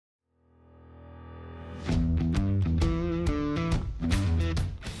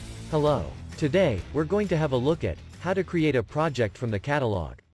Hello. Today, we're going to have a look at how to create a project from the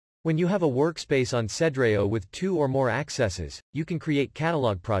catalog. When you have a workspace on Cedreo with 2 or more accesses, you can create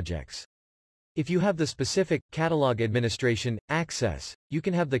catalog projects. If you have the specific catalog administration access, you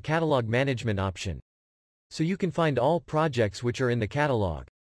can have the catalog management option. So you can find all projects which are in the catalog.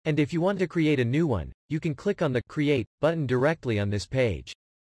 And if you want to create a new one, you can click on the Create button directly on this page.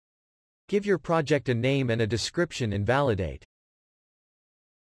 Give your project a name and a description and validate.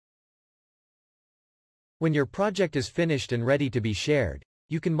 When your project is finished and ready to be shared,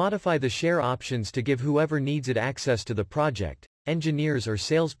 you can modify the share options to give whoever needs it access to the project, engineers or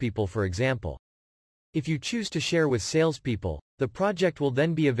salespeople for example. If you choose to share with salespeople, the project will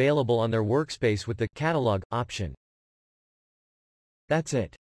then be available on their workspace with the Catalog option. That's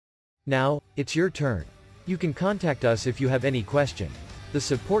it. Now, it's your turn. You can contact us if you have any question. The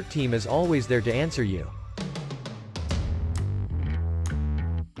support team is always there to answer you.